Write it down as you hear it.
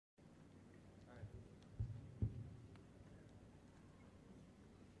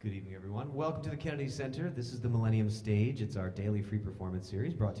Good evening, everyone. Welcome to the Kennedy Center. This is the Millennium Stage. It's our daily free performance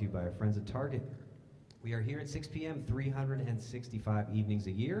series brought to you by our friends at Target. We are here at 6 p.m. 365 evenings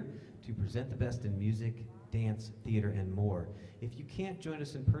a year to present the best in music, dance, theater, and more. If you can't join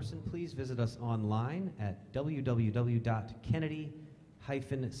us in person, please visit us online at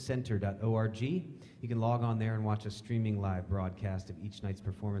www.kennedy-center.org. You can log on there and watch a streaming live broadcast of each night's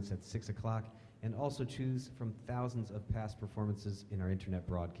performance at 6 o'clock, and also choose from thousands of past performances in our internet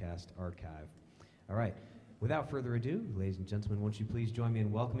broadcast archive. All right, without further ado, ladies and gentlemen, won't you please join me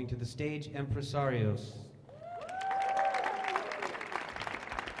in welcoming to the stage Empresarios.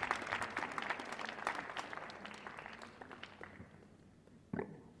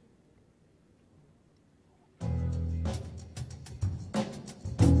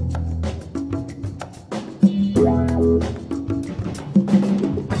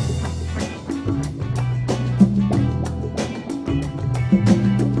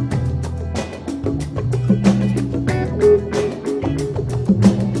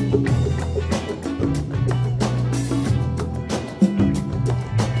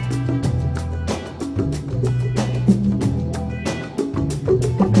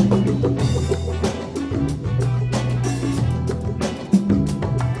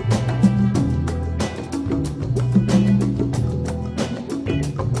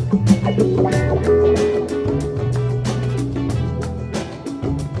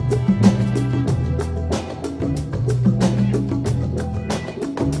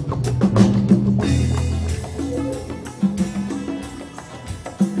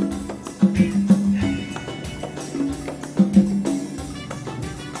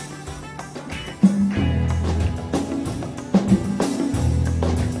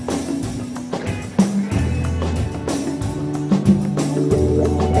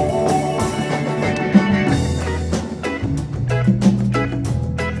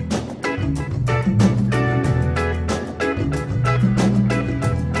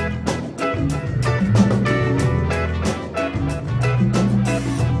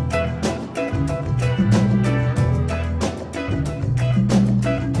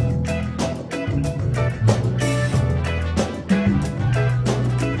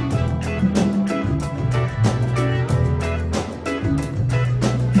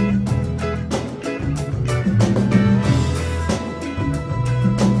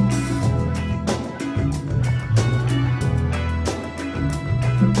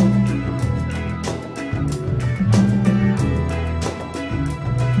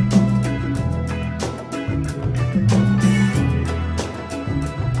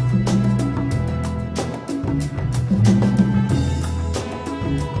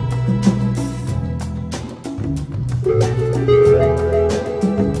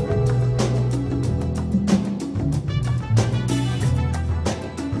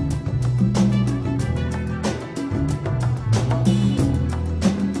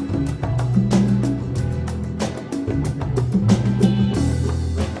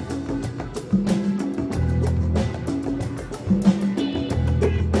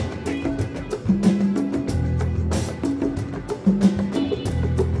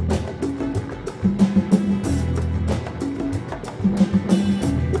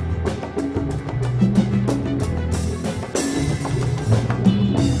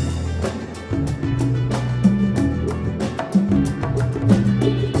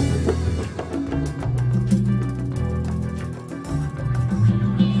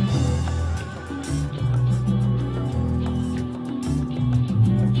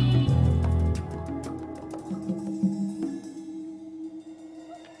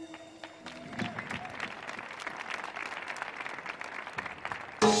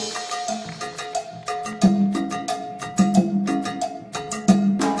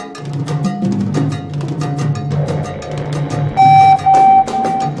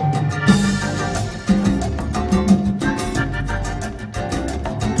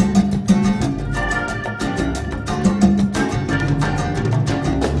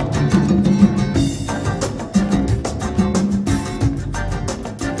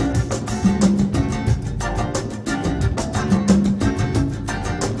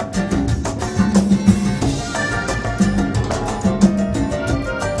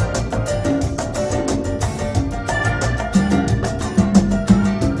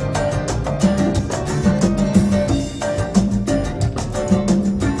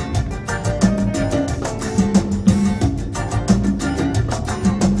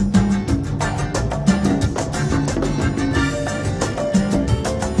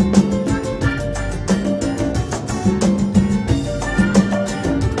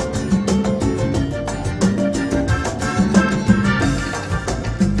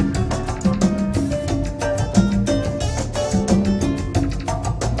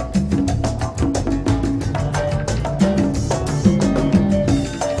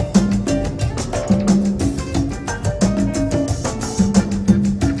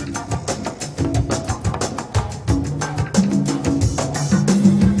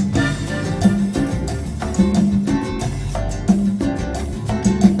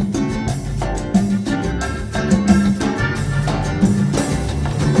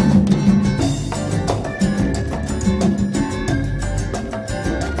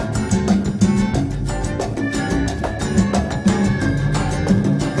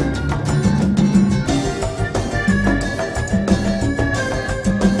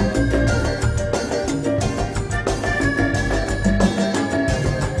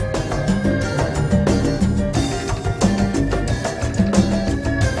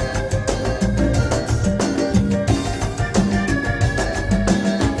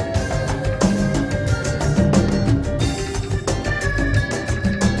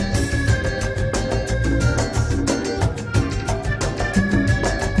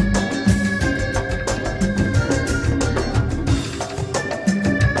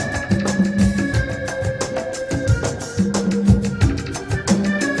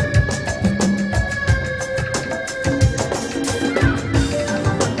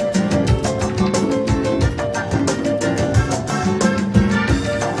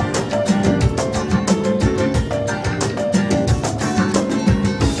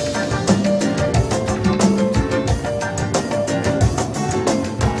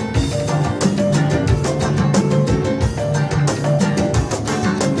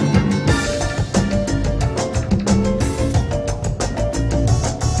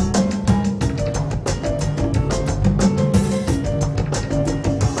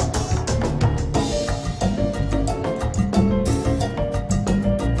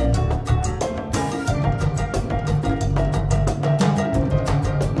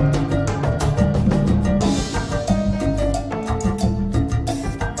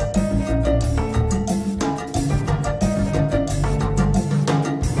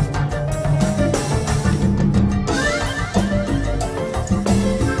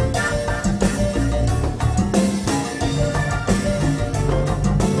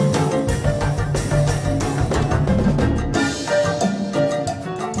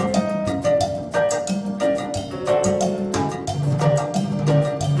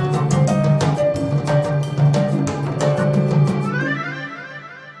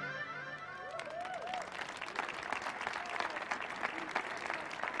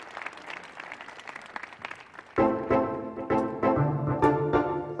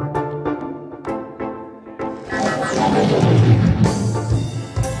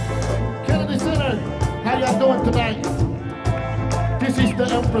 you doing tonight? This is the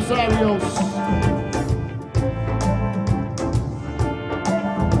Empresarios.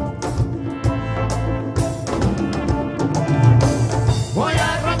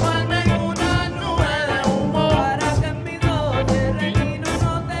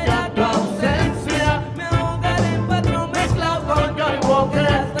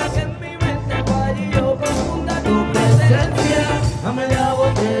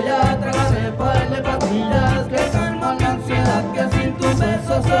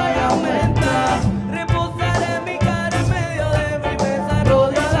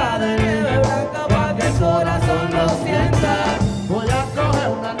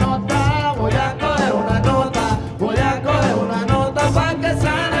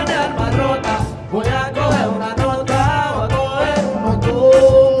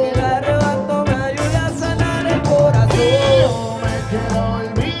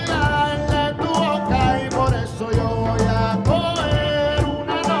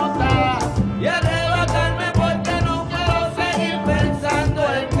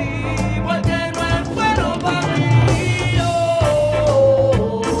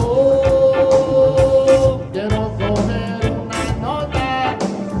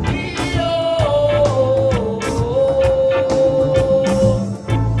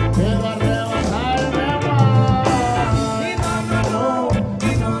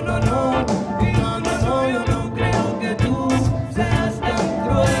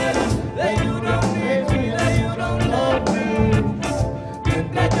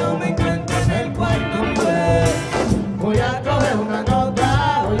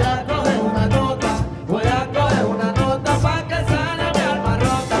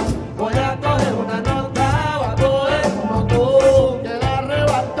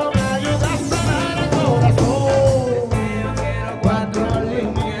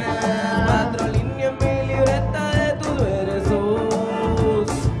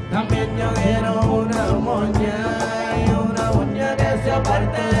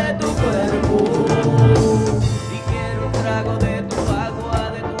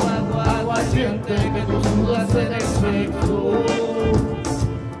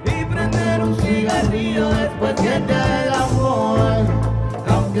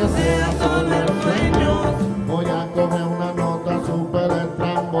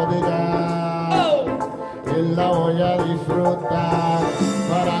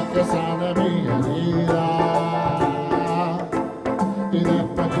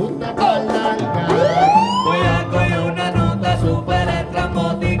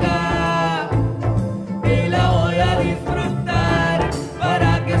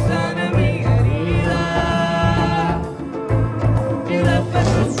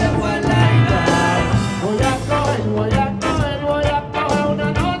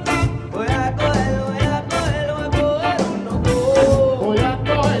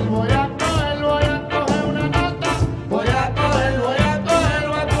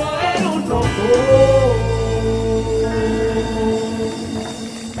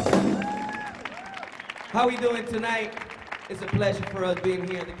 How we doing tonight? It's a pleasure for us being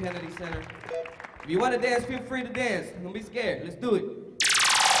here at the Kennedy Center. If you want to dance, feel free to dance. Don't be scared. Let's do it.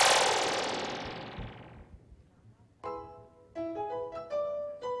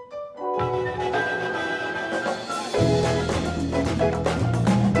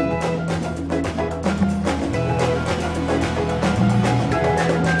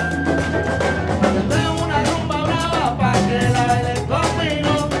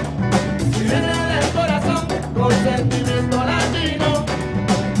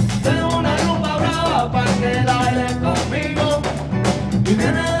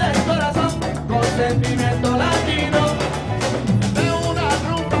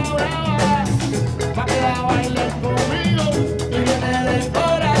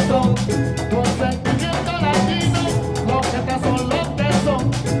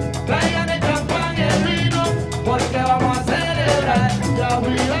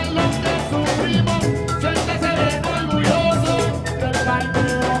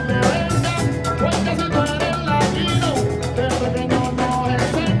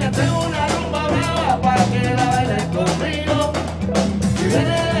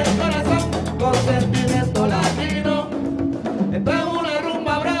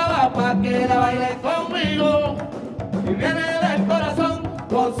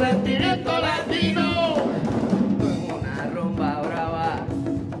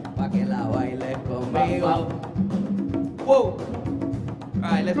 Whoa!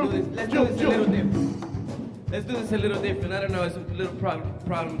 Alright, let's do this a little different. Let's do this a little different. I don't know, it's a little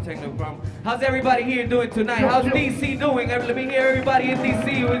technical problem. How's everybody here doing tonight? How's DC doing? Let me hear everybody in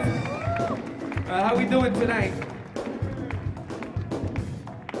DC. How we doing tonight?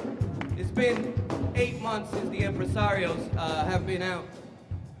 It's been 8 months since the Empresarios have been out.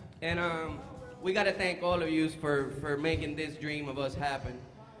 And we got to thank all of you for making this dream of us happen.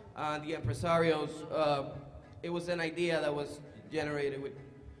 The Empresarios, it was an idea that was generated with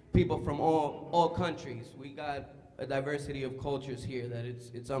people from all countries. We got a diversity of cultures here that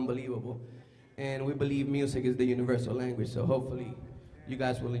it's unbelievable. And we believe music is the universal language, so hopefully you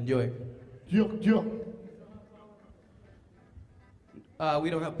guys will enjoy it. We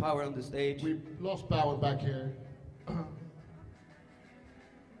don't have power on the stage. We lost power back here.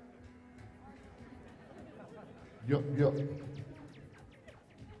 Yup.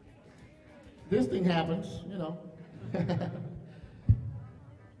 This thing happens, you know.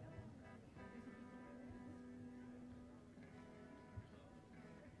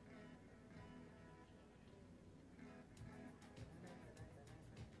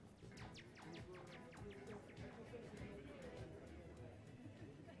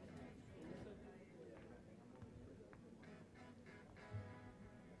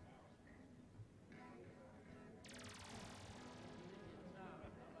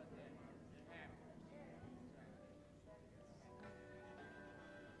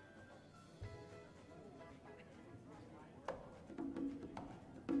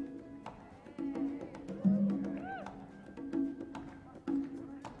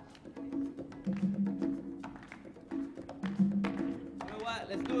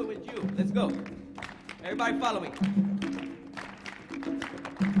 Let's do it with you. Let's go. Everybody follow me.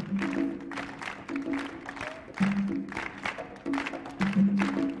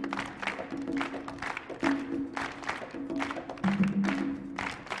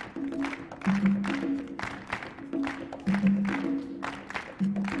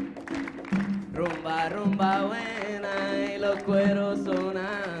 Rumba, rumba buena y los cueros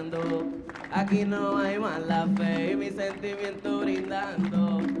sonando. Aquí no hay mala fe y mi sentimiento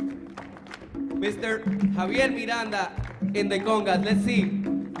brindando. Mr. Javier Miranda in the congas. Let's see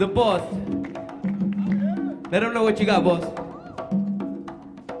the boss. Let them know what you got, boss.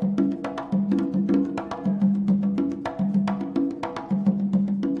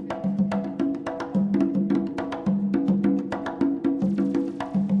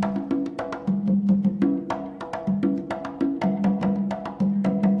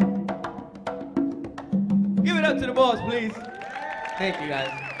 Give it up to the boss, please. Thank you, guys.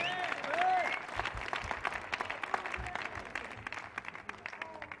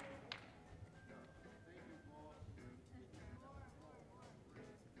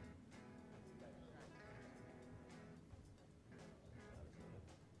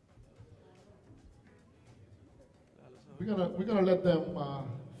 We're gonna let them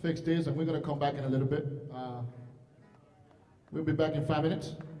fix this, and we're gonna come back in a little bit. We'll be back in 5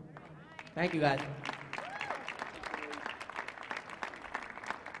 minutes. Thank you, guys.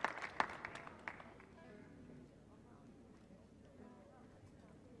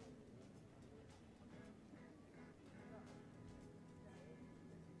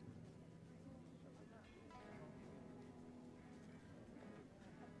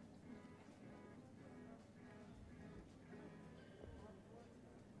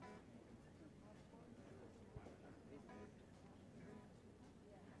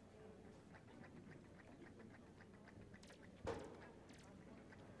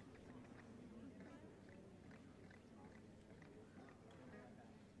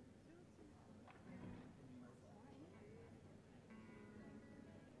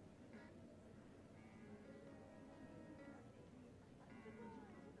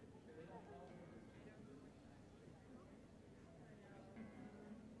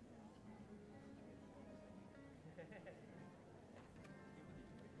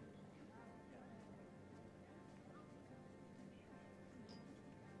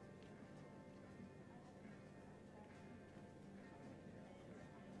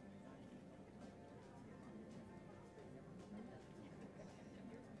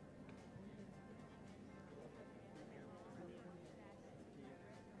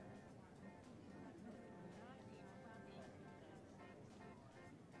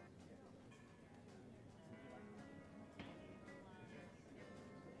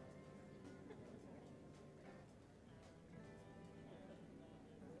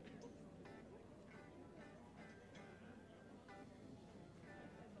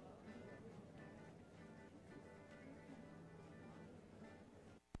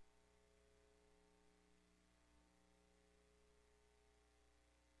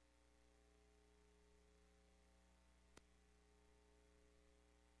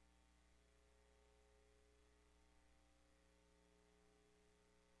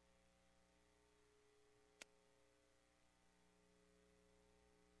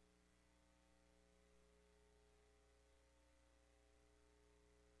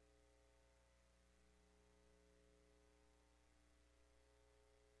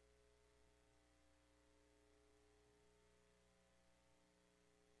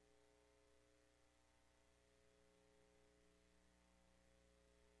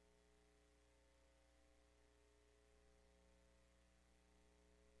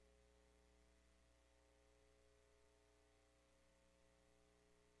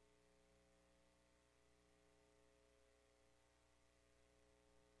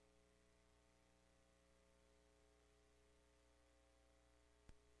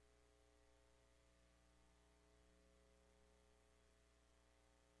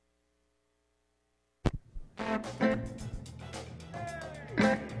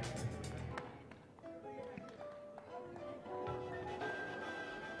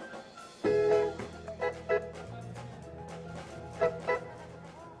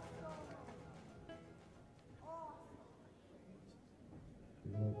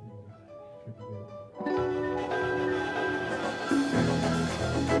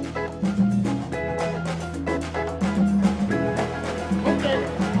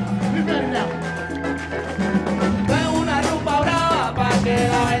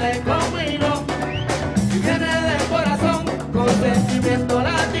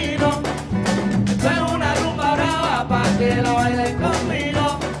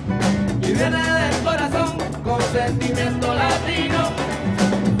 Sentimiento latino,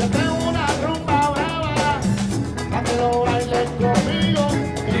 te tengo una rumba brava, pa' que lo bailes conmigo,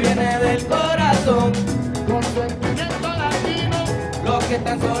 y viene del corazón, con sentimiento latino, los que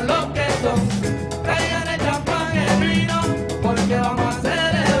están son los que son, traigan el champán y el vino, porque vamos a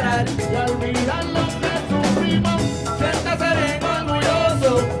celebrar, y a olvidar lo que sufrimos, siéntase bien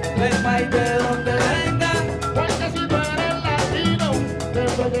orgulloso, del país de donde venga, porque si tú eres latino, de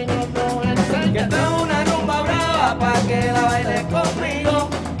pequeño nos enseñan, que tengo una rumba brava, pa' que la bailes conmigo,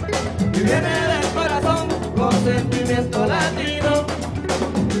 y viene del corazón con sentimiento latino.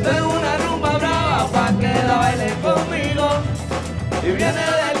 Tengo una rumba brava, pa' que la bailes conmigo, y viene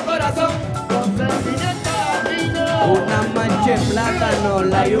del corazón con sentimiento latino. Una mancha en plátano,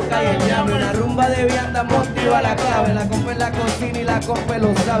 la yuca y el llame, una rumba de vianda motiva la clave, la compa en la cocina y la compa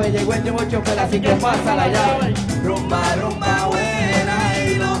lo sabe, llegó el llevo chofer, así que pasa la llave. Rumba, rumba buena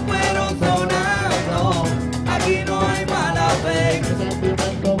y los cueros sonando, aquí no hay mala fe.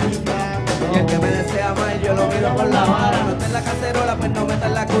 Y el que me desea más, yo lo miro con la vara. No está en la cacerola, pues no meta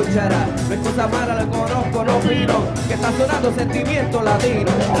en la cuchara. Me excusa mala, lo conozco, no opino, que está sonando sentimiento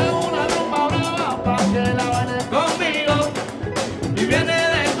latino. Es una rumba brava, pa' que la bailes conmigo, y viene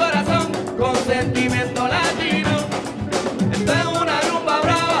del corazón con sentimiento latino. Esto es una rumba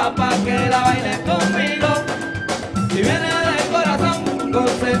brava, pa' que la bailes conmigo, y viene del corazón con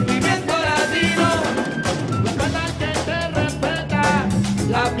sentimiento latino.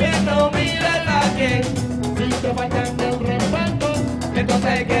 La piel no mira la que, si te faltan el respeto,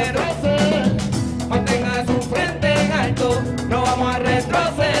 entonces que roce, mantenga su frente en alto, no vamos a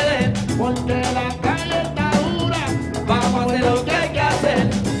retroceder, porque la calle está dura, vamos a hacer lo que hay que hacer,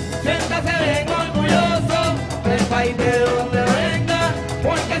 siéntase bien orgulloso del país de donde venga,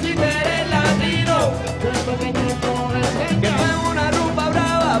 porque si tú eres latino, que fue una rumba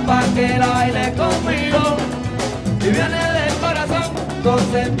brava, pa' que la bailes conmigo, y viene del corazón con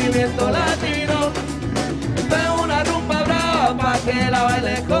sentimiento latino. Esta es una rumba brava, pa' que la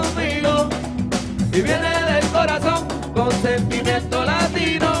bailes conmigo, y viene del corazón con sentimiento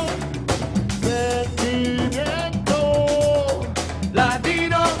latino. Sentimiento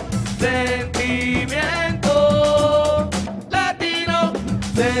latino, sentimiento latino,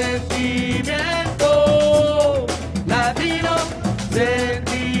 sentimiento latino,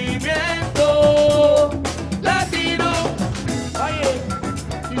 sentimiento latino. Oye,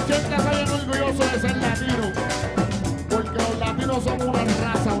 y siéntase bien orgulloso de ser latino, porque los latinos somos una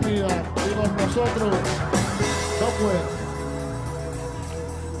raza unida, y con nosotros no puede.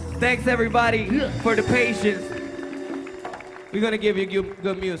 Thanks everybody for the patience. We're gonna give you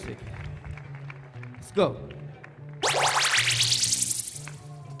good music. Let's go.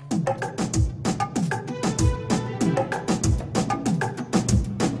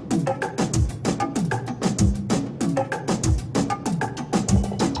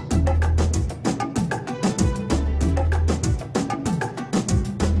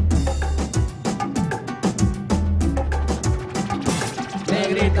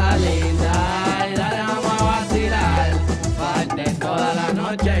 Negrita linda, y dale, vamos a vacilar, parte toda la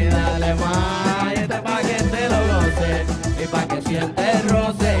noche y dale más, y este pa' que te lo goce, y pa' que siente el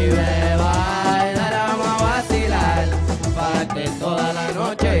roce y beba, y dale, vamos a vacilar, parte toda la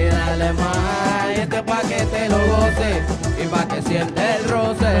noche y dale más, y este pa' que te lo goce, y pa' que siente el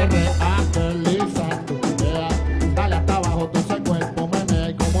roce. Aterrizando tu idea, dale hasta abajo tu ese cuerpo, menea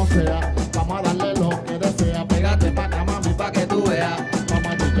y como sea, vamos a darle lo que desea, pégate pa' acá mami pa' que tú veas. Vamos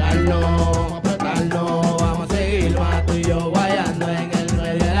a apretarlo, vamos a seguir más tú y yo guayando en el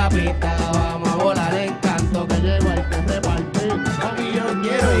medio de la pista. Vamos a volar en canto que llego hay que repartir. Mami, yo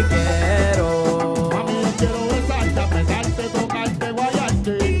quiero y quiero. Mami, yo quiero besarte, apretarte, tocarte,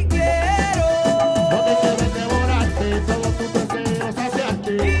 guayarte. Y quiero. No te quieres devorarte, todos tus deseos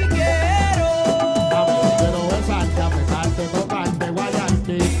saciarte. Y quiero. Mami, yo quiero besarte, apretarte, tocarte,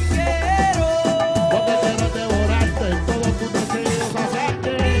 guayarte. Y quiero.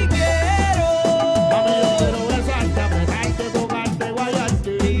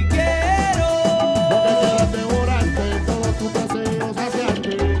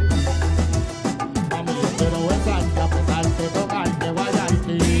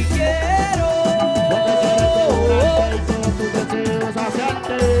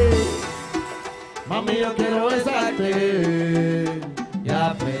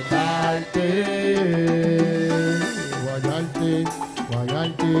 apretarte, guayarte,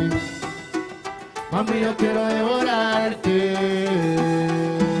 guayarte. Mami, yo quiero devorarte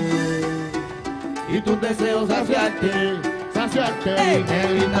y tus deseos saciarte, saciarte. Ey.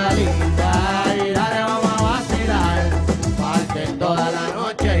 Negrita linda, y dale, vamos a vacilar, parte toda la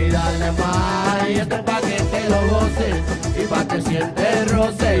noche y darle más. Y este pa' que te lo goces y pa' que sientes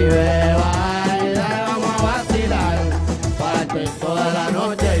roce y beba. Y dale, vamos a vacilar, parte toda la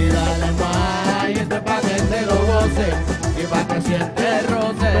noche y darle más. Y este pa' que te lo goces y pa' que sientes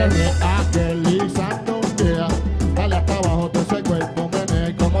roce. Deslizando un día, dale hasta abajo todo ese cuerpo,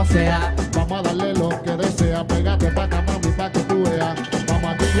 menea como sea. Vamos a darle lo que desea, pégate pa' acá, mami, pa' que tú veas.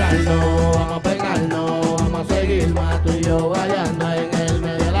 Vamos a pillarlo, vamos a pegarlo, vamos a seguir más tú y yo bailando en el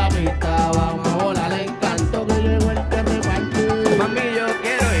medio de la pista. Vamos a volar el encanto que llegó el que reparte. Mami, yo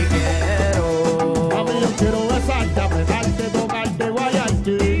quiero y quiero. Mami, yo quiero besarte, apretarte, tocarte,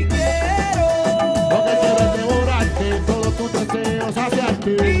 guayarte. Y quiero. Lo que quiero es devorarte, todos tus deseos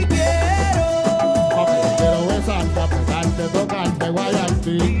saciarte. Y quiero. Mami, yo quiero besarte, apretarte, tocarte,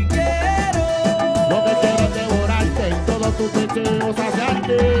 guayarte. Y quiero. Lo que quiero es devorarte y todos tus deseos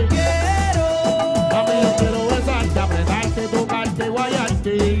saciarte. Quiero. Mami, yo quiero besarte, apretarte, tocarte,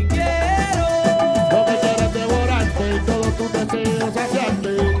 guayarte. Y quiero. Lo que quiero es devorarte y todos tus deseos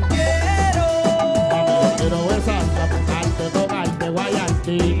saciarte. Quiero. Mami, yo quiero besarte, apretarte, tocarte,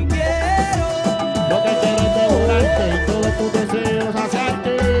 guayarte. Y quiero. Lo que quiero es devorarte y todos tus deseos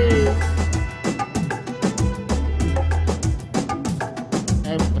saciarte.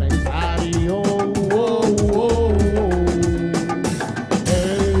 Empresario,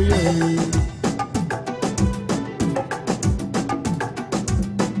 hey, hey.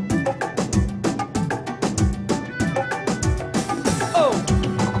 Oh.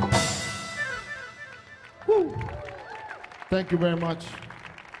 Thank you very much.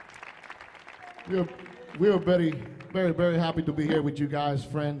 We are very, very, very happy to be here with you guys,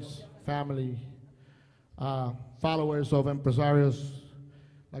 friends, family, followers of Empresarios.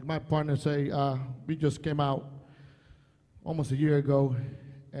 Like my partner say, we just came out almost a year ago,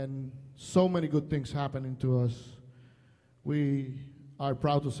 and so many good things happening to us. We are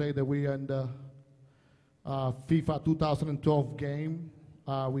proud to say that we are in the FIFA 2012 game.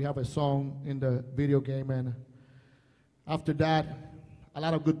 We have a song in the video game, and after that, a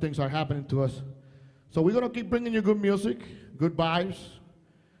lot of good things are happening to us. So we're going to keep bringing you good music, good vibes,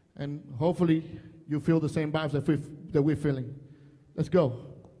 and hopefully you feel the same vibes that we're feeling. Let's go.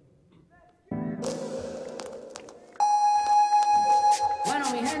 Bueno,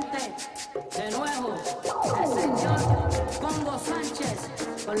 mi gente, de nuevo, el señor Congo Sánchez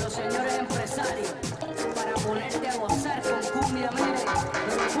con los señores empresarios para ponerte a gozar con cumbia mere,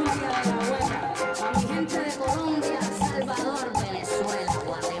 pero cumbia de la buena. A mi gente de Colombia, Salvador, Venezuela,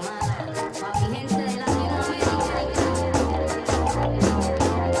 Guatemala, a mi gente de Latinoamérica.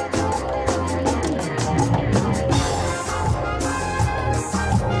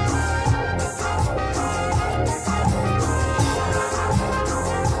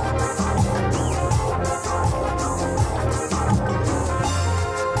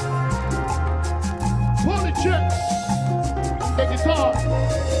 Holy chicks, the guitar.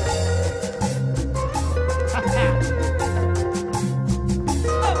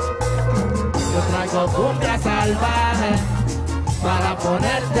 Yo traigo cumbia salvaje para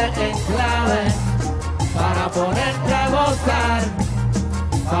ponerte en clave, para ponerte a gozar,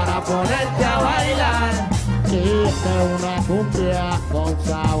 para ponerte a bailar. Y esta es una cumbia con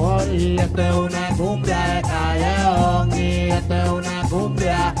sabor, y esta es una cumbia de callejón, y esta es una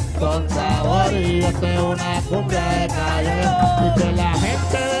cumbia con sabor, y esta es una cumbia de callejón. Y que la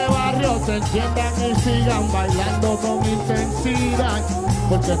gente de barrio se enciendan y sigan bailando con intensidad,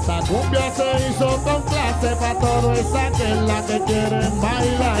 porque esta cumbia se hizo con clase para todo esa que es la que quieren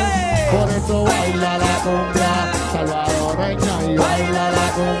bailar. Por eso baila la cumbia salvadoreña y baila la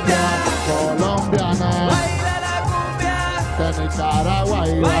cumbia colombiana. Baila la cumbia. De Nicaragua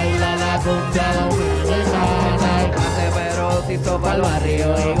y baila la cumbia dominicana. Hace perocito pa'l barrio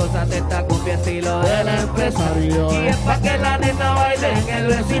y gózate esta cumbia estilo Del empresario. Y es pa' que la nena baile en el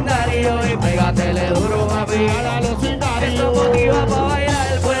vecindario y pégatele duro, papi. Para los Esto sicarios. motiva pa'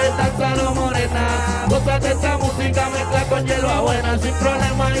 bailar, puedes danzar o morena. Gózate esta música, mezcla con hierba buena, sin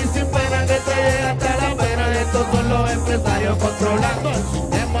problema y sin pena, que te llega hasta la pena. Estos son los empresarios controlando el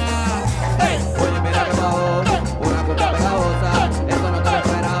sistema. Hey, oye, mira que bajo, una cumbia pegajosa. Esto no te lo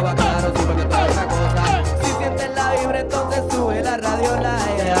esperaba, claro, sí, porque esto es otra cosa. Si sientes la vibra, entonces sube la radio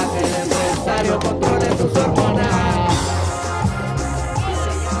live. Deja que el empresario controle tus hormonas. Y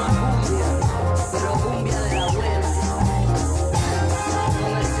se llama cumbia, pero cumbia de la buena.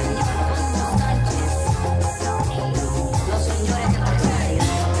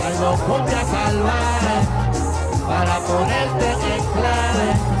 para ponerte en clave,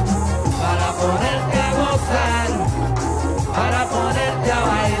 para ponerte a gozar, para ponerte a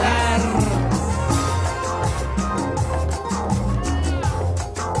bailar.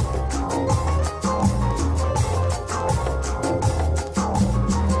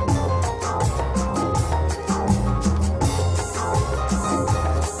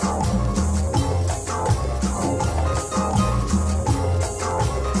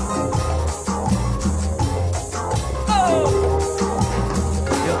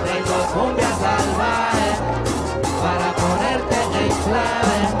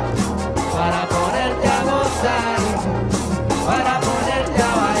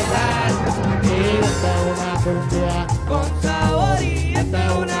 Con sabor y esta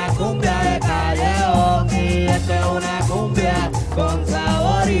es una cumbia de callejón y esta es una cumbia con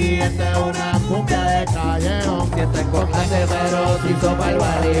sabor y esta es una cumbia de callejón. Si esta es con clase pero si sopa el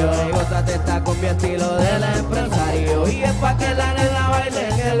barrio y gózate esta cumbia estilo del empresario y es pa' que la nena baile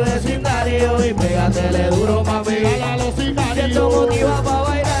en el vecindario y pégatele duro mami a los sicarios. Si esto motiva pa'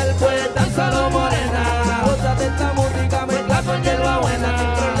 bailar pues danzalo morena, gózate esta música mezcla con hierba buena, sin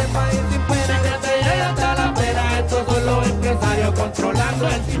problema y sin pena que te llegue hasta la pena. Estos son los empresarios controlando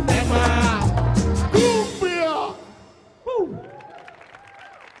el sistema. ¡Cumbia!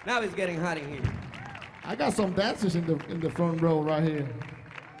 Now it's getting hot in here. I got some dancers in the front row right here.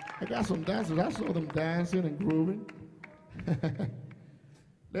 I got some dancers. I saw them dancing and grooving.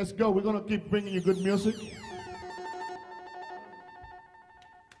 Let's go. We're gonna keep bringing you good music.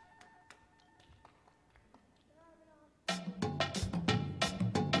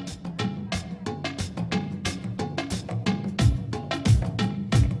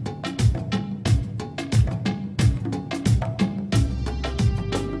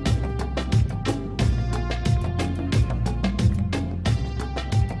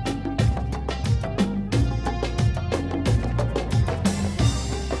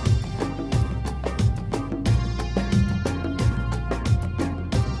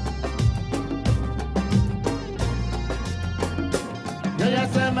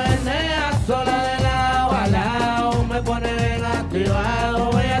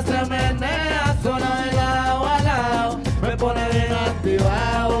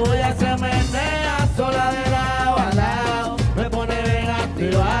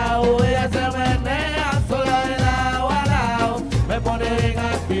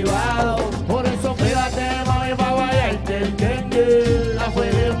 Por eso pégate mami pa' guayarte el dengue,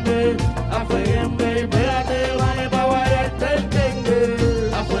 afueguenme, afueguenme, pégate mami pa' guayarte el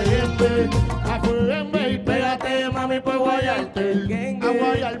dengue, afueguenme, afueguenme, pégate mami pa' guayarte el dengue,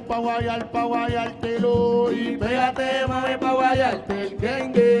 pa' guayártelo y pégate mami pa' guayarte el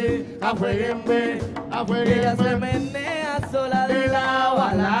dengue, afueguenme, afueguenme. Ella se menea sola de lado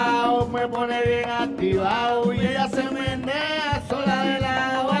a lado, me pone bien activado y ella se menea sola de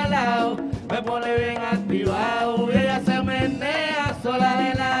lado a lado, me pone bien activado y ella se menea sola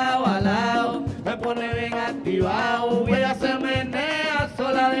de lado a lado, me pone bien activado y ella se menea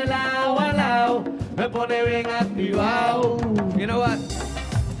sola de lado a lado, me pone bien activado. You know what?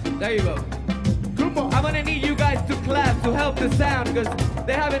 There you go. Come on. I'm gonna need you guys to clap to help the sound because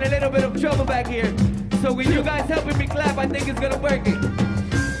they're having a little bit of trouble back here. So with you guys helping me clap, I think it's gonna work it.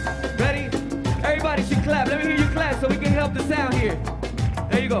 Ready? Everybody should clap. Let me hear you clap so we can help the sound here.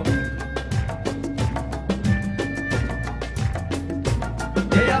 There you go.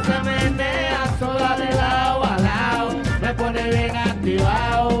 Ella se menea sola de lado a lado, me pone bien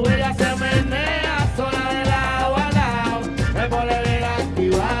activado. Ella se menea sola de lado a lado, me pone bien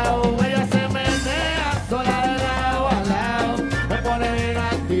activado. Ella se menea sola de lado a lado, me pone bien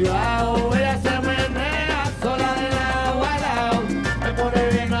activado. Ella se menea sola de lado a lado, me pone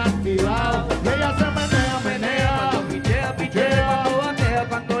bien activado. Ella se menea, menea, Cuando pichea, pichea, cuando batea,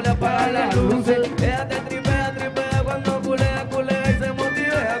 cuando le apaga las luces. Ella te tripea, tripea, cuando culea, culea y se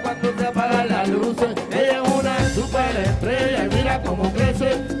motivea cuando se apagan las luces. ella es una super estrella y mira cómo crece.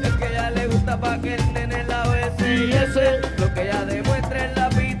 Es que a ella le gusta pa' que el nene la bese. Y ese, Lo que ella demuestra en la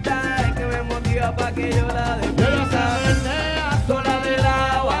pista es que me motiva pa' que yo la ella deprisa. se menea sola de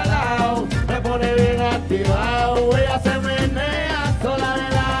lado a lado, me pone bien activado. Ella se menea sola de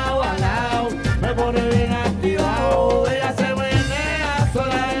lado a lado, me pone bien activado. Ella se menea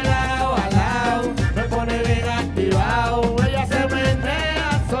sola de lado a lado, me pone bien activado. Ella se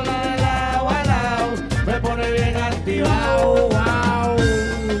menea sola de lado a lado, me pone bien activado. Wow.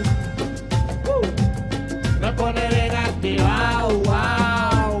 Me pone bien activado.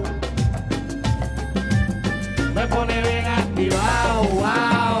 Wow. Me pone bien activado.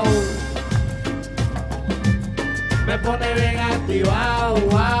 Wow. Me pone bien activado.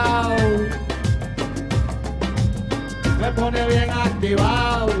 Wow. me pone bien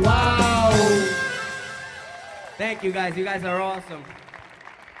activado, wow. Thank you guys. You guys are awesome.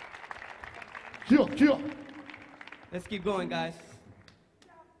 Yo. Let's keep going, guys.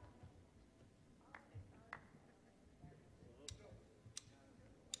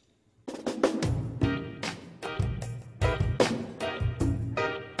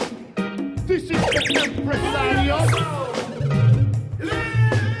 This is the Empresarios.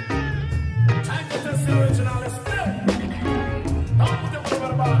 Time to test the original split. Don't put the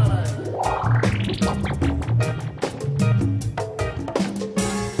word about it.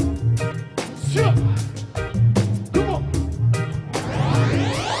 Yo. Come on.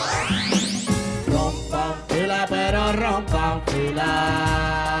 Rompan fila, pero rompan fila.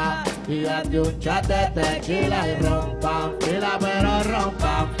 Y date un chat de tequila y rompan fila, pero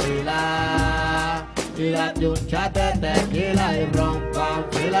rompan fila. Y date un chat de tequila y rompan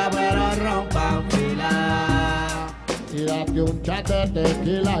fila, pero rompan fila. Y date un chat de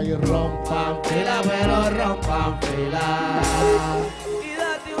tequila y rompan Fila, pero rompan fila. Y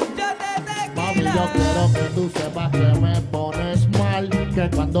date un shot de Mami, tequila. yo quiero que tú sepas que me pones mal, que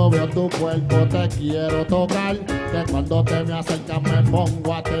cuando veo tu cuerpo te quiero tocar, que cuando te me acercas me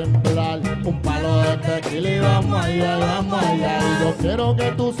pongo a temblar. Un palo de tequila y vamos allá, vamos allá. Y yo quiero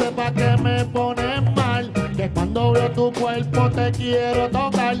que tú sepas que me pones mal, que cuando veo tu cuerpo te quiero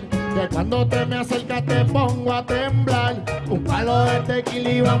tocar, que cuando te me acercas te pongo a temblar. Un palo de tequila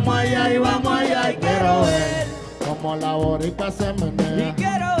y vamos allá, y vamos allá. Y quiero ver como la boricua se Y menea,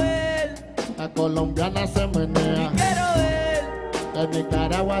 quiero ver, la colombiana se menea, quiero ver, de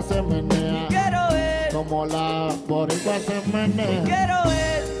Nicaragua se menea, quiero ver, como la boricua se menea, quiero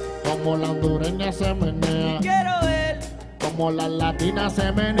ver, como la hondureña se menea, quiero ver. como las latinas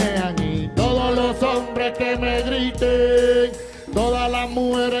se menean. Y todos los hombres que me griten, todas las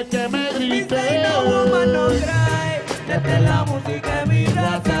mujeres que me Dice griten. no woman no cry. Esta es la música de mi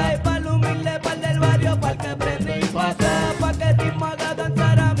raza. Y pa'l humilde, pa'l del barrio, pa'l que prende y pasa. Pa' que ritmo haga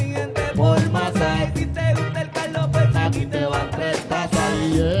danzar a mi gente por masa. Y si te gusta el Carlos, pues aquí te van 3 tazas.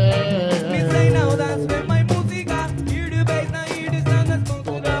 Me say now dance with my música. Hear the bass, now hear the sound, es con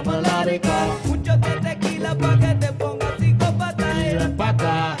su melódica. Mucho de tequila pa' que te pongas psicópata. Y ven pa'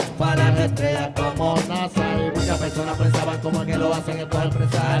 acá, pa' las estrellas como NASA. Y Muchas personas pensaban como que lo hacen estos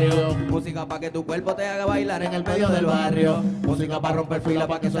empresarios. Música pa' que tu cuerpo te haga bailar En el medio del barrio, música para romper fila,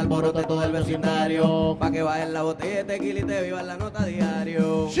 para que se alborote todo el vecindario. Pa' que bajes la botella de tequila y te vivas la nota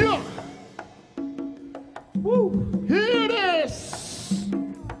diario. Sure. Here it is.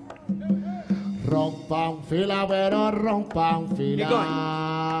 Rompan fila, pero rompan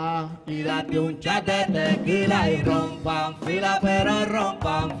fila. Y date un chat de tequila y rompan fila, pero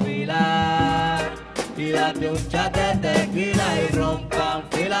rompan fila. Y date un chat de tequila y rompan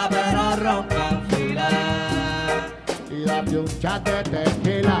fila, pero rompan fila. Y date un chat de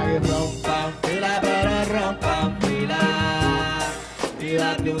tequila y rompan Fila, pero rompan fila. Y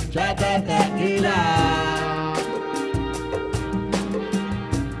date un chat de tequila.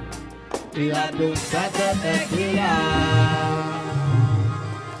 Y date un chat de tequila.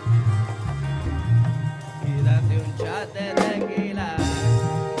 Y date un shot de tequila.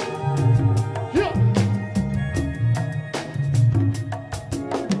 Yeah.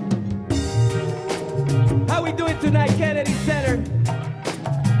 How we doing tonight, Kennedy Center?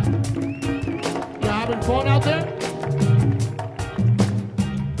 You having fun out there?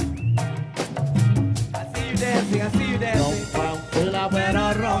 I see you dancing, I see you dancing. Rompan fila,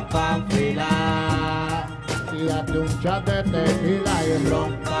 pero rompan fila. Y date un chat de tequila y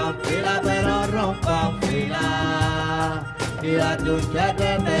rompan fila, pero rompan fila. Y date un chat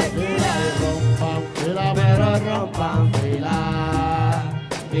de tequila y rompan fila, pero rompan fila.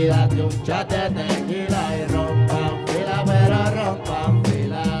 Y date un chat de tequila y rompan fila, pero rompan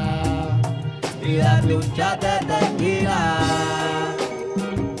fila. Y date un chat de tequila.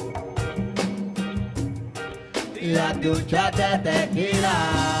 Y date un chat de tequila.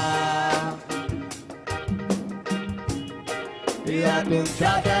 Y date un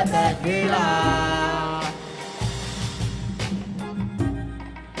chat de tequila.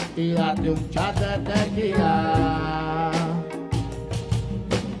 Y date un chat de tequila.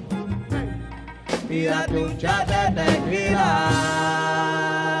 Y date un chat de tequila.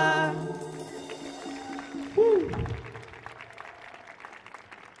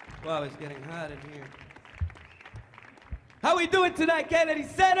 Wow, it's getting hot in here. How we doing tonight, Kennedy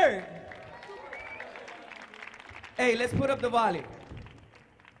Center? Hey, let's put up the volume.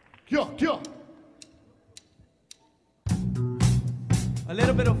 Yo. A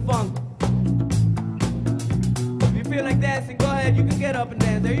little bit of funk. If you feel like dancing, go ahead. You can get up and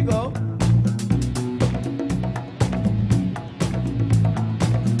dance. There you go.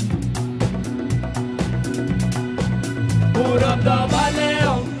 up the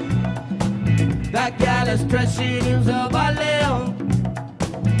Baleon. That gal is stretchy, is a Baleon.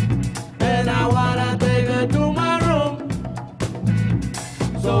 And I wanna take her to my room.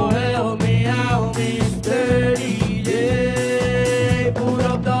 So help me out, Miss Dirty, yeah. Put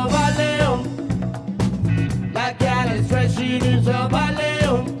up the Baleon. That gal is stretchy, is a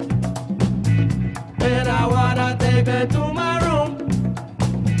Baleon. And I wanna take her to my room.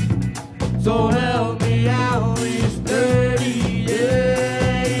 So help me out, Miss Dirty,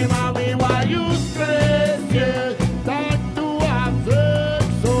 yeah. Mami, why you stress, yeah? Time to have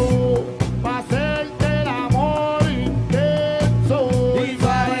sexo, pa' hacerte el amor intenso. Y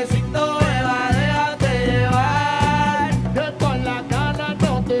suavecito, Eva, déjate llevar, que con la gana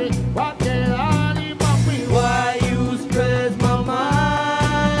no te va a quedar. Y mami, why you stress, mamá?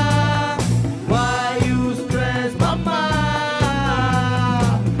 Why you stress, mamá?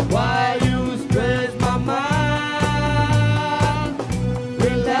 Why you stress, mamá?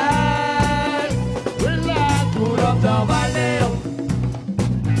 Relax, relax, put up the Baleon.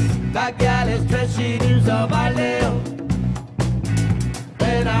 That gal is stretchy, news a Baleon.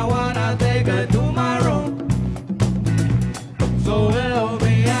 And I wanna take her to my room. So help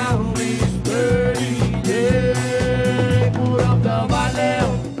me out, Miss Birdie, yeah. Put up the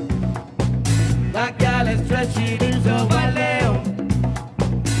Baleon. That gal is stretchy, news a Baleon.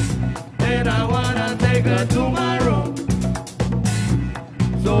 And I wanna take her to my room.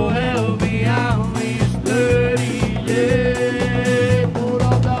 So help me out, Miss Dirty, yeah. Put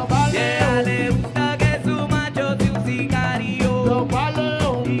up the Baleon. Yeah, le gusta que su macho sea un sicario. The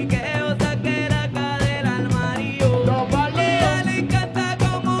Baleon. Y que yo saque la cadera al marido. The Baleon. Ella le encanta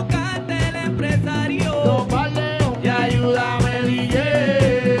como canta el empresario. The Baleon. Y ayúdame, DJ.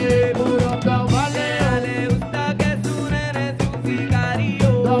 Put up the Baleon. Le gusta que su nene sea un sicario.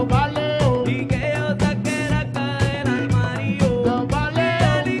 The Baleon. Y que yo saque la cadera al marido. The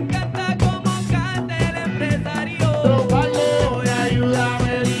Baleon. Le encanta como canta el empresario. The Baleon. Y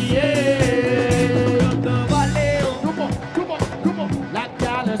ayúdame, DJ. The Baleon. Come on, come on, come on. La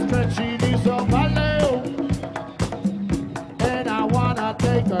gal is stretchy, needs a Baleon. And I wanna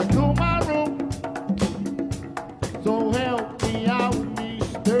take her to my room. So help me out, Miss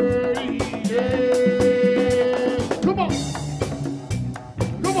Dirty, yeah. Come on,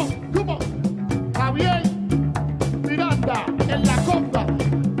 come on, come on. Javier Miranda en la conga.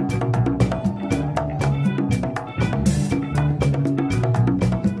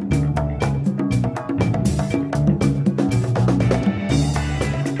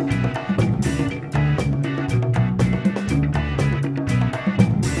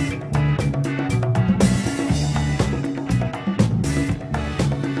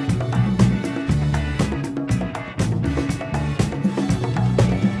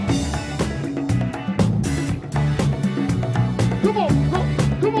 Come on,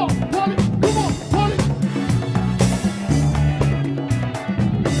 come on, Wally, come on, Wally.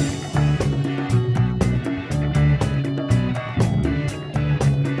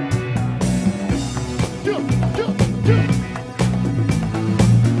 Jump, jump, jump.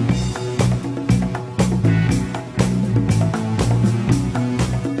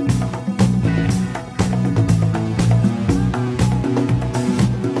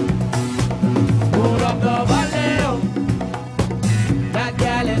 Put up the Baleon. That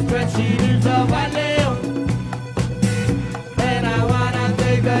gal is stretchy, needs a Baleon. And I wanna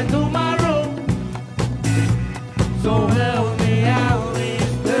take her to my room. So help me out, Miss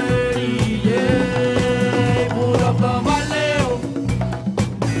Dirty, yeah. Put up the Baleon.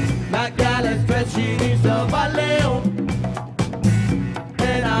 That gal is stretchy, needs a Baleon.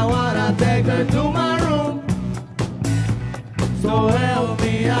 And I wanna take her to my room. So help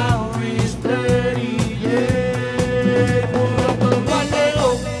me out, Miss Dirty, yeah. Put up the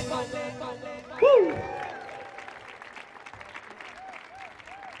Baleon. Woo!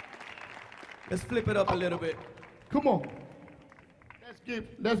 Let's flip it up a little bit. Come on.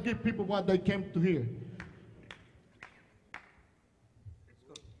 Let's give people what they came to hear.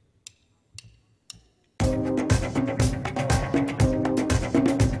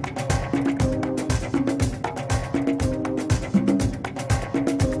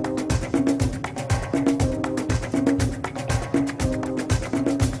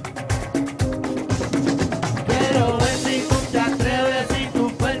 Quiero ver si tú te atreves, si tu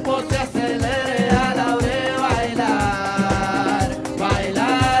cuerpo se acelere a la hora de bailar,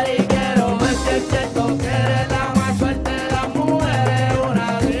 bailar. Y quiero ver si el cheto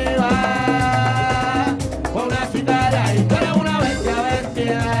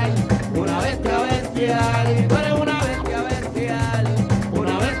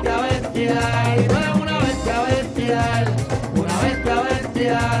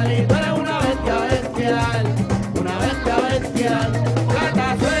bestial, y tú eres una bestia bestial, una bestia bestial.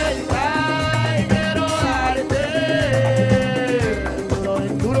 Gata suelta y quiero darte duro,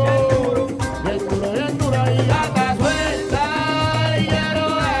 bien duro, bien duro, bien duro. Y gata suelta y quiero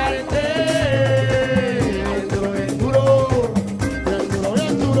darte bien duro, bien duro, bien duro,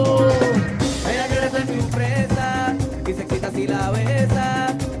 bien duro. Ella quiere ser tu presa y se excita si la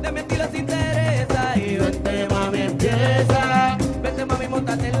besa. De mi estilo se interesa y Vente mami empieza, vete mami,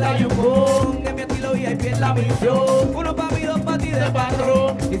 montate en la Yukon. En mi estilo VIP es la misión. Uno pa' mí, dos pa' ti de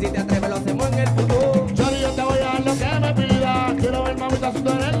patrón. Y si te atreves lo hacemos en el futuro. Chori, yo te voy a dar lo que me pidas. Quiero ver mamita si tú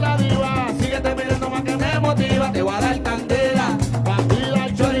eres la diva. Síguete mirando más que me motiva. Te voy a dar candela,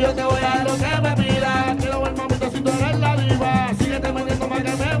 bandida. Chori, yo te voy a dar lo que me pidas. Quiero ver mamita si tú eres la diva. Síguete mirando más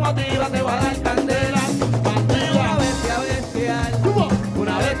que me motiva. Te voy a dar candela, bandida. Una bestia bestial, ¿Cómo?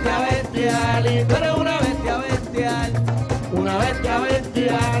 una bestia bestial. Y tú eres una bestia bestial, Una bestia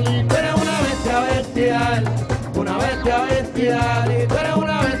bestial y tú eres una bestia bestial. Una bestia bestial y tú eres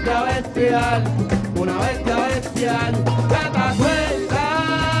una bestia bestial. Una bestia bestial. Gata suelta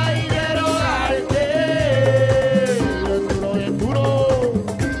y quiero darte bien duro,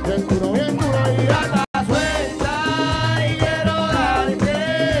 bien duro, bien duro, bien duro. Y gata suelta y quiero darte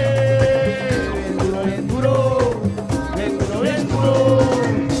bien duro, bien duro, bien duro, bien duro.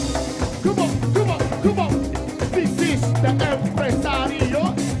 Come on. This is the Empresario,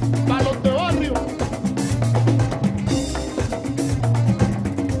 balón de barrio.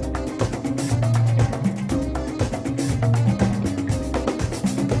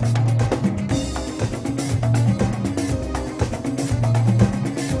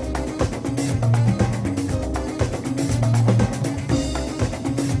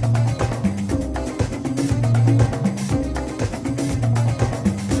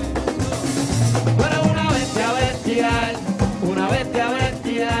 Tú eres una bestia bestial, una bestia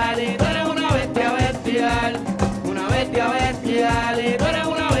bestial, y tú eres una bestia bestial, una bestia bestial, y tú eres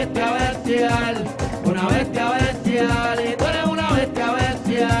una bestia bestial, una bestia bestial, y tú eres una bestia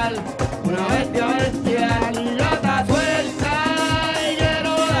bestial, una bestia bestial, y gata suelta y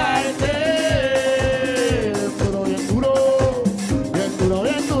quiero darte bien duro, bien duro, bien duro,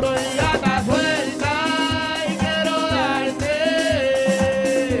 bien duro, y gata suelta y quiero darte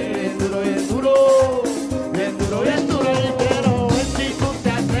bien duro, bien duro, bien duro, bien duro. Y quiero ver si tú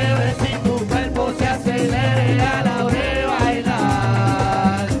te atreves, si tu cuerpo se acelere a la hora de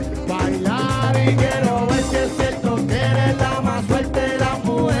bailar, bailar. Y quiero ver si es cierto que eres la más fuerte de las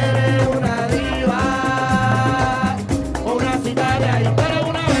mujeres, una diva o una sicaria. Y tú eres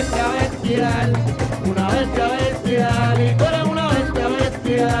una bestia bestial, una bestia bestial, y tú eres una bestia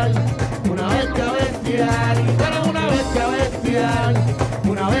bestial, una bestia bestial, y tú eres una bestia bestial,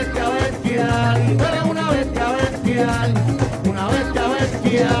 una bestia bestial, y tú eres una bestia bestial, una bestia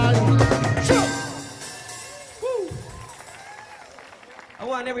bestial. I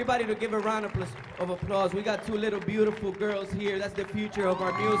want everybody to give a round of applause. We got two little beautiful girls here. That's the future of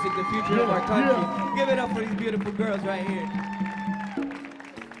our music, the future of our country. Give it up for these beautiful girls right here.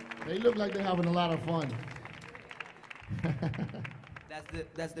 They look like they're having a lot of fun.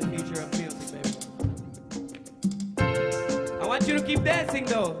 That's the future of music, baby. I want you to keep dancing,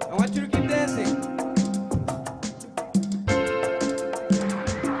 though. I want you to keep dancing.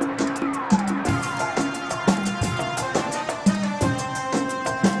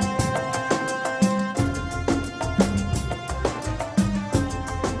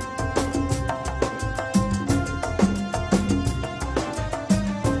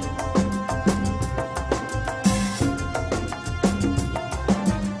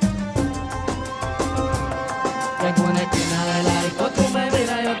 En una esquina de la disco tú me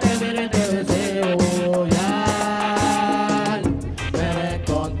miras, yo te miro y te deseo ya. Me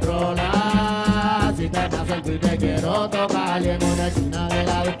descontrolas, si te me acerco y te quiero tocar. Y en una esquina de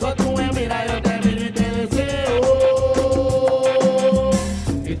la disco tú me miras, yo te miro y te deseo.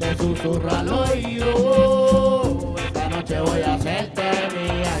 Y te susurro al oído, esta noche voy a hacerte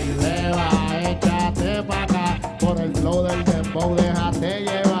mía. Y beba, échate pa' acá, por el flow del dembow déjate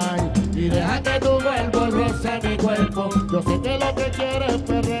llevar. Y deja que tu cuerpo roce mi cuerpo. Yo sé que lo que quieres es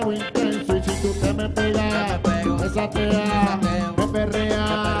perreo intenso. Y si tú te me pegas, esa te da, me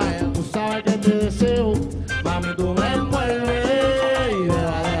perrea. Tú sabes que te deseo, mami, tú me envuelves. Y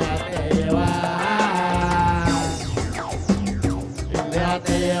déjate llevar. Y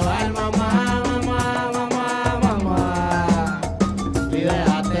déjate llevar, mamá, mamá, mamá, mamá. Y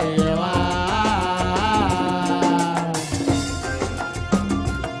déjate llevar.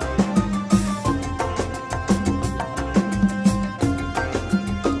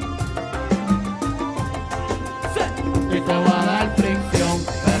 Y te voy a dar fricción,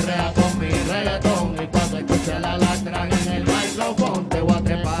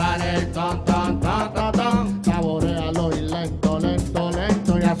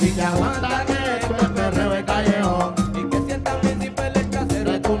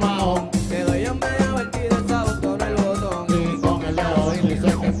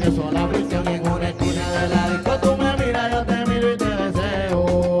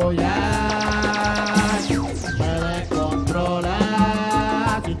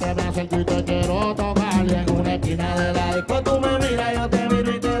 te me acerco y te quiero tocar. Y en una esquina de la disco tú me miras, yo te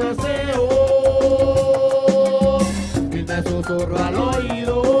miro y te deseo. Y te susurro al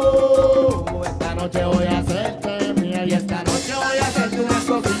oído. Esta noche voy a hacerte mía y esta noche voy a hacerte unas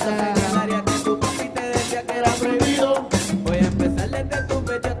cositas. Área que tu papi te decía que era prohibido. Voy a empezar desde tu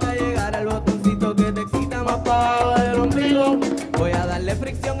pecho hasta llegar al botoncito que te excita más para abajo del ombligo. Voy a darle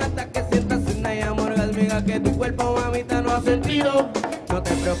fricción hasta que sientas una llama orgásmica que tu cuerpo, mamita, no ha sentido. No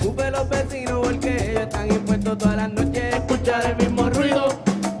te preocupes los vecinos porque ellos están impuestos todas las noches a escuchar el mismo ruido.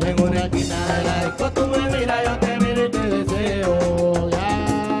 Y en una esquina de la disco tú me miras, yo te miro y te deseo.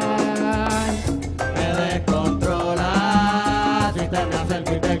 Ya me descontrolas si te me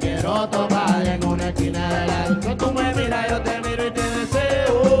acerco y te quiero tocar. Y en una esquina de la disco tú me miras, yo te miro y te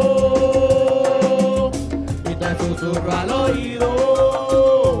deseo. Y te susurro al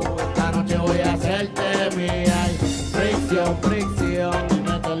oído. Esta noche voy a hacerte mía. Y fricción, fricción. Y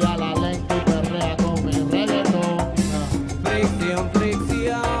métele a la lenta y perrea con mi reggaetón. Fricción,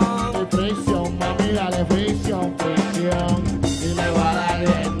 fricción. Y fricción, mami, dale fricción, fricción. Y le voy a dar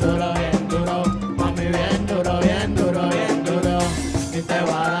bien duro, mami, bien duro, bien duro, bien duro. Y te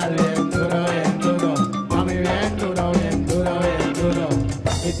voy a dar bien duro, mami, bien duro, bien duro, bien duro.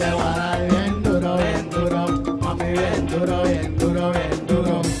 Y te voy a dar bien duro, mami, bien duro, bien duro, bien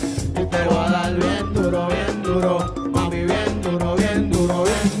duro. Y te voy a dar bien duro, mami, bien duro, bien duro,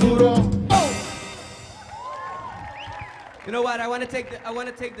 bien duro. Oh! You know what? I want to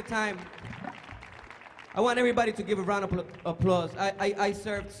take the time. I want everybody to give a round of applause. I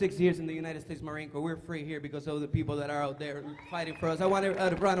served 6 years in the United States Marine Corps. We're free here because of the people that are out there fighting for us. I want a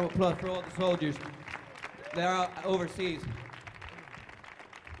round of applause for all the soldiers that are out overseas.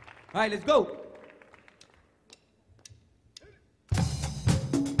 All right, let's go.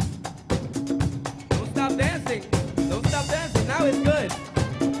 Don't stop dancing. Don't stop dancing. Now it's good.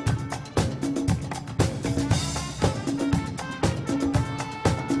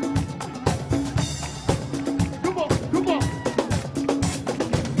 Come on, come on.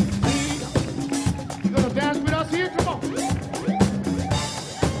 You gonna dance with us here? Come on.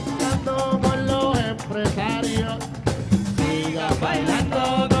 Bailando con los empresarios. Sigan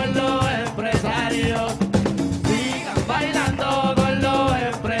bailando con los empresarios. Sigan bailando con los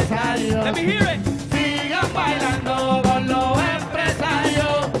empresarios. Let me hear it. Sigan bailando con los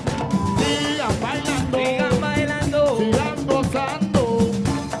empresarios. Sigan bailando. Sigan bailando. Sigan gozando.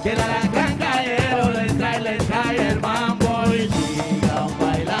 Que la gran gallero le trae el mambo. Y sigan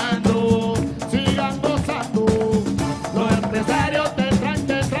bailando. Sigan gozando. Los empresarios te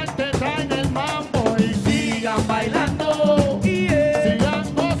traen el mambo. Y sigan bailando. Sigan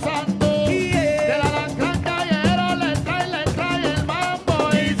gozando. Que la gran gallero le trae el mambo.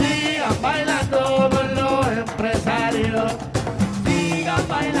 Y sigan bailando con los empresarios. Sigan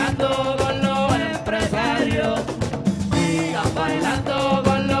bailando con los empresarios. Sigan bailando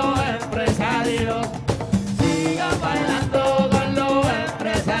con los empresarios. Sigan bailando con los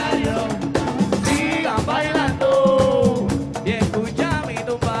empresarios. Sigan bailando. Y escucha mi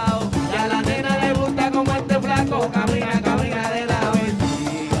tumbao. Y a la nena le gusta como este flaco camina, camina de lado. Y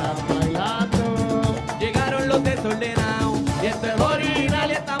sigan bailando. Llegaron los desordenados. Y esto es original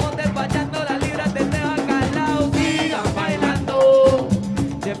y Estamos despachando las libras de este bacalao. sigan bailando.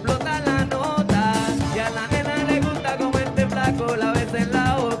 Se explota la nota. Y a la nena le gusta como este flaco la ves en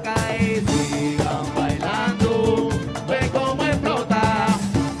la boca. Y Sigan bailando. Ve cómo explota.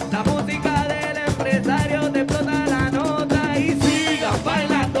 la música del empresario te explota la nota. Y Sigan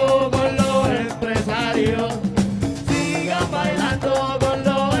bailando con los empresarios. Sigan bailando con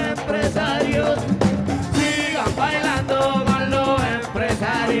los empresarios. Sigan bailando con los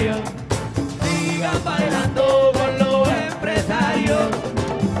empresarios. Sigan bailando con los empresarios.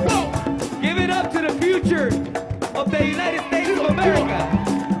 ¡Wow! give it up to the future of the United States of America.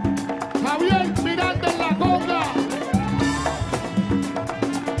 Javier Miranda en la conga.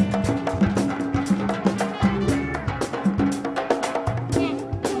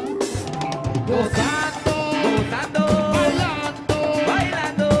 Gozando, Gozando, bailando,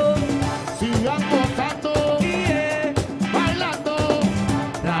 bailando. sigan gozando, Yeah. bailando.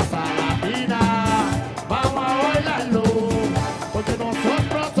 Raza latina, vamos a bailarlo, porque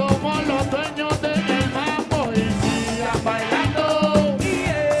nosotros somos los dueños del mambo. Y sigan bailando,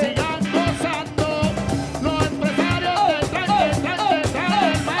 sigan gozando. Los empresarios te traen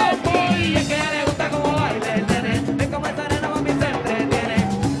el mambo. Y es que a ella le gusta cómo baila el nene. Ve cómo esta nena mami se entretiene.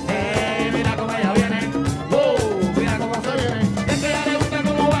 Mira cómo ella viene, mira cómo se viene. Y es que a ella le gusta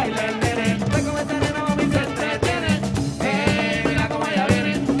cómo baila el nene. Ve cómo esta nena mami se entretiene. Mira cómo ella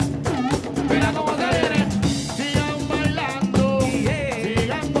viene, mira cómo se viene. Sigan bailando,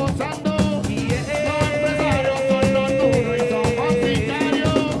 sigan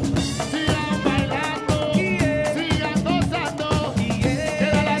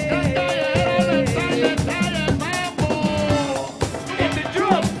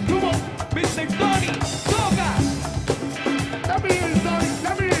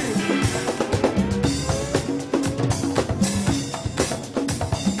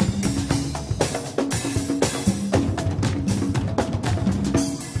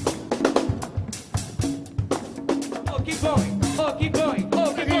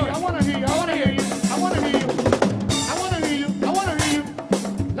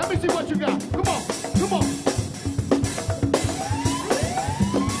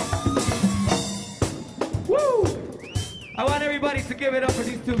So give it up for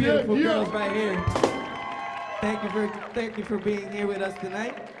these two beautiful yeah. girls right here. Thank you for being here with us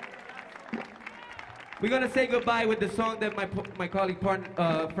tonight. We're gonna say goodbye with the song that my colleague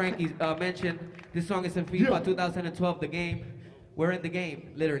Frankie mentioned. This song is in FIFA 2012, the game. We're in the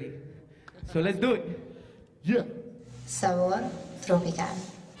game, literally. So let's do it. Yeah. Sabor tropical.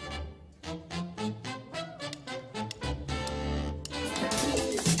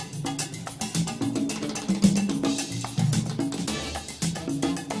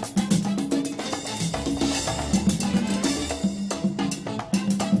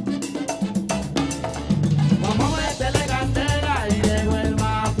 Vamos a meterle candela y llegó el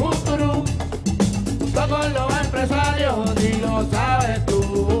más futuro. Todos los empresarios, y lo sabes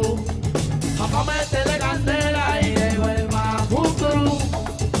tú. Vamos a meterle candela y llegó el más futuro.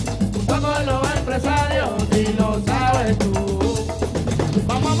 Todos los empresarios, y lo sabes tú.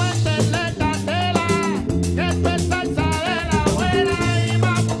 Vamos a meterle candela, que esto es salsa de la buena. Y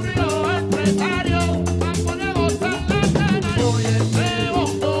más futuro los empresarios, más poner a gozar la cena. Y hoy este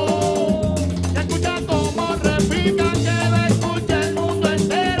botón, y escucha como repican, que lo escuche el mundo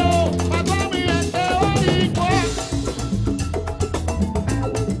entero. Pa' toda mi gente boricua.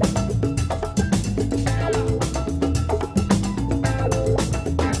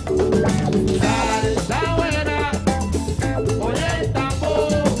 Salsa buena, oye el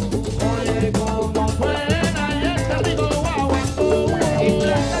tambor, oye cómo suena y este rico guaguancó. Y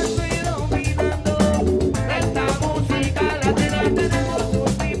yo estoy dominando esta música latina, tenemos un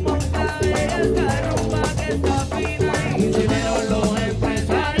ritmo clave, esta rumba que está fina. Y primero los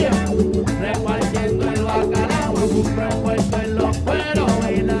empresarios repartiendo el bacalao, un repuesto en los cueros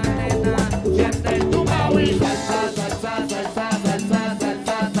y la nena siente tu y salsa, salsa, salsa, salsa,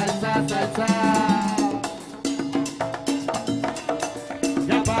 salsa, salsa, salsa.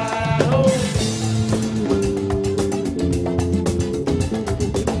 Ya paró.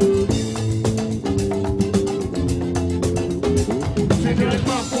 Señor el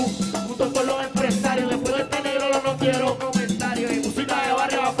Mapu, junto con los empresarios, después de este negro no quiero comentarios. Y música de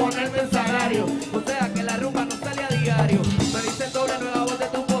barrio va a ponerme en salario. O sea que la rumba no sale a diario. Me dicen doble nueva voz de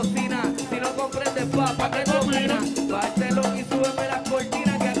tu cocina. Si no comprendes, papá, que combina. Bájatelo y súbeme las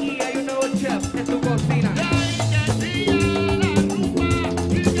cortinas, que aquí hay un nuevo chef en tu cocina.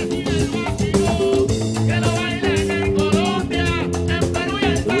 Que lo bailen en Colombia, en Perú y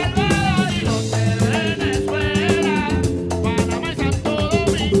El Salvador, y los de Venezuela, Panamá y Santo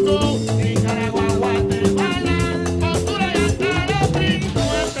Domingo, Nicaragua, Guatemala, Honduras y hasta los gringos.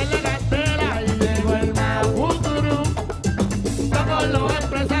 Esta es la candela y llegó el más futuro. Todos los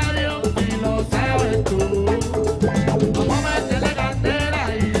empresarios, y lo sabes tú. Vamos a meterle candela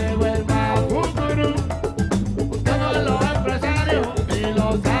y llegó el más futuro. Todos los empresarios, y lo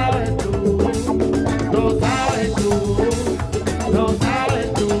sabes